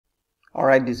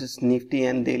Alright, this is Nifty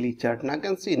and daily chart. Now you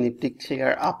can see Nifty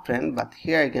clear uptrend, but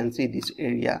here you can see this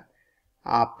area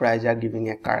price are giving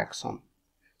a correction.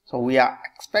 So we are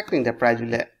expecting the price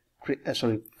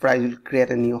will create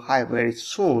a new high very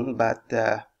soon, but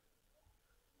here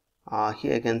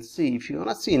you can see, if you want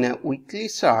to see in a weekly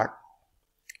chart,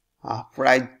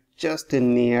 price just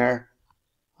near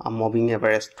moving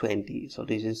average 20. So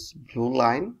this is blue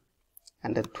line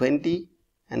and the 20,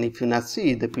 and if you not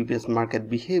see the previous market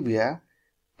behavior,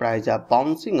 price are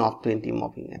bouncing off 20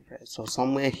 moving average. So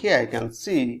somewhere here you can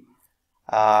see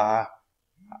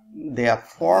they are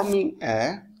forming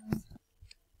a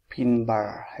pin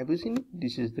bar. Have you seen it?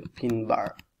 This is the pin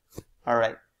bar.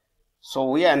 Alright, so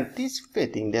we are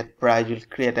anticipating that price will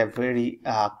create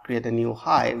a new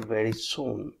high very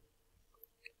soon.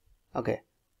 Okay,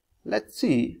 let's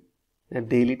see the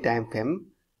daily time frame,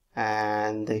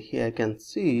 and here you can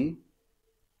see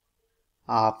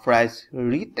price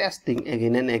retesting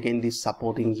again and again this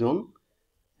supporting zone,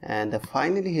 and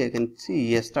finally here you can see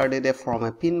yesterday they form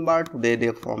a pin bar, today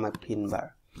they form a pin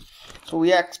bar. So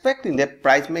we are expecting that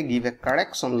price may give a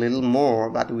correction a little more,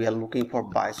 but we are looking for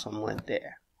buy somewhere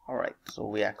there. Alright, so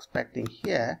we are expecting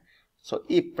here. So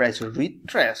if price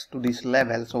retrace to this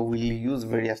level, so we'll use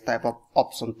various type of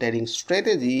option trading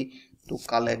strategy to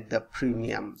collect the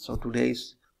premium. So today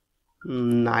is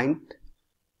 9th.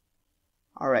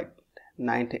 Alright,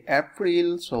 9th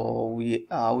April. So we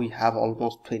have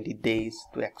almost 20 days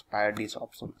to expire this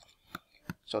option.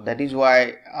 So that is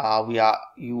why we are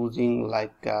using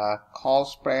like call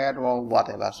spread or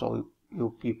whatever. So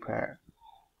you prepare.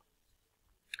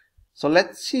 So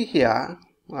let's see here.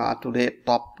 Today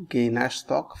top gainer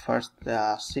stock first,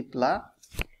 Cipla.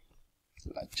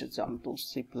 Let's jump to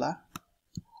Cipla.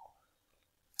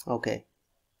 Okay,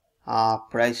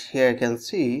 price here you can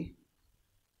see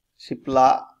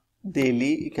Cipla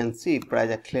daily, you can see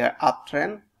price a clear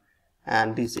uptrend,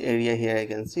 and this area here you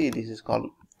can see this is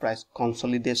called price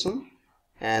consolidation,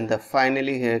 and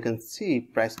finally here you can see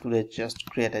price today just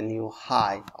create a new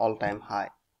high, all-time high.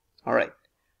 Alright,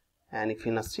 and if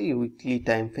you now see weekly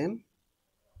time frame,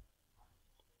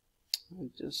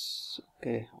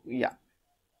 okay, yeah,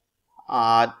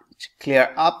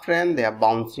 clear uptrend, they are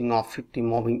bouncing off 50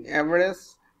 moving average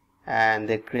and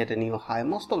they create a new high.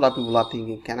 Most of the people are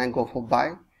thinking, can I go for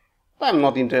buy? But I'm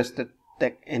not interested to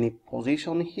take any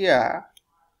position here.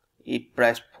 If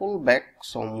price pull back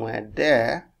somewhere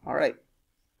there, alright,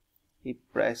 if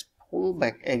price pull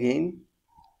back again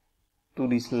to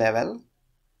this level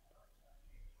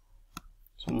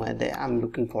somewhere there, I'm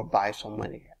looking for buy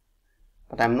somewhere here.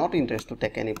 But I'm not interested to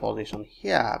take any position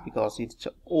here because it's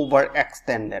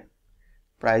overextended.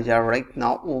 Price are right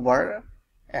now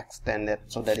overextended,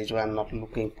 so that is why I'm not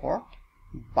looking for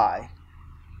buy.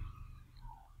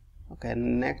 Okay,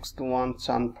 next one,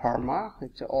 Sun Pharma.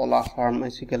 It's all a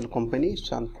pharmaceutical company,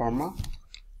 Sun Pharma.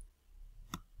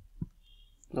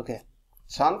 Okay,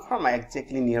 Sun Pharma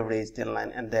exactly near resistance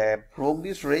line, and they broke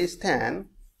this resistance,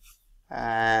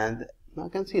 and now you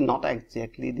can see not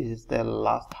exactly, this is the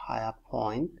last higher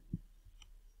point,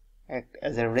 act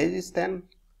as a resistance,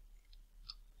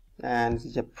 and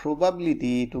it's a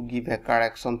probability to give a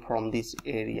correction from this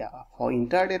area. For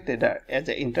intraday trader, as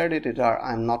an intraday trader,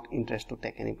 I'm not interested to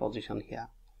take any position here.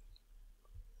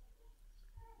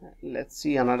 Let's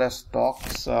see another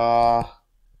stocks.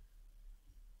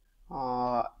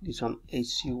 This one,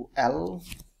 HUL.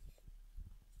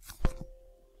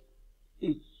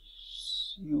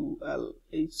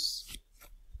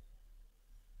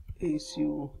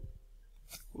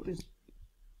 What is,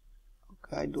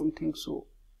 okay, I don't think so.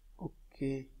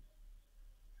 Okay,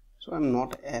 so I'm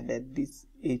not added this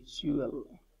HUL.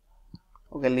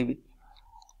 Okay, leave it.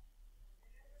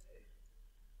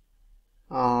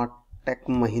 Tech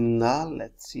Mahindra.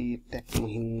 Let's see, Tech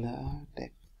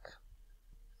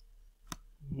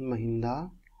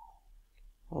Mahindra.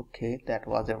 Okay, that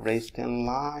was a resistance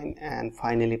line, and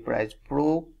finally price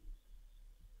broke,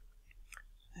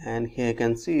 and here you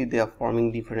can see they are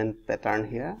forming different pattern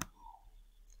here,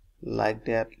 like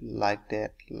that, like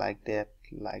that, like that,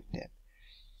 like that.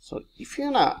 So if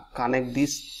you wanna connect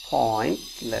this point,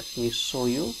 let me show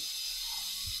you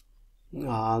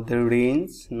the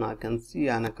range. Now you can see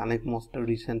I'm gonna connect most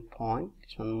recent point.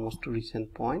 This one most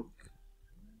recent point.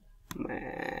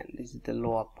 Man, this is the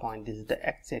lower point, this is the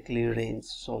exactly range.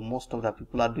 So most of the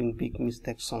people are doing big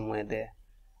mistakes somewhere there.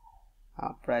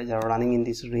 Price are running in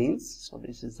this range, so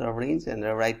this is the range, and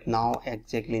right now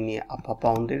exactly near upper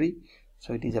boundary,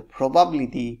 so it is a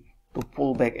probability to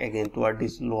pull back again toward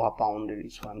this lower boundary.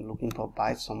 So I'm looking for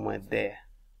buy somewhere there,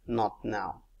 not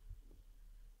now.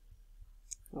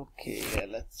 Okay,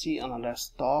 let's see another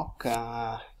stock.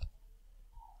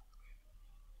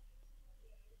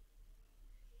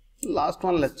 Last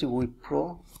one, let's see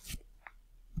Wipro.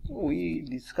 We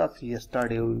discussed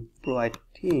yesterday Wipro, I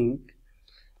think.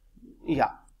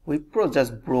 Yeah, Wipro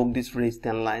just broke this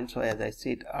resistance line. So as I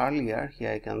said earlier,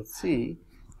 here I can see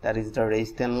that is the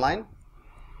resistance line,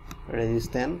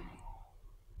 resistance,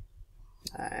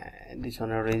 and this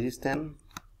one a resistance.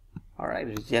 All right,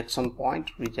 rejection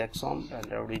point, rejection, and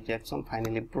the rejection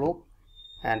finally broke,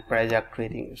 and price are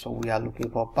creating. So we are looking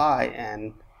for buy,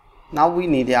 and now we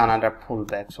need another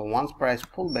pullback. So once price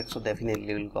pullback, so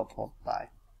definitely we'll go for buy.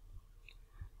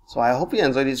 So I hope you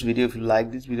enjoyed this video. If you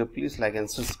like this video, please like and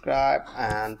subscribe,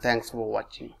 and thanks for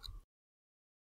watching.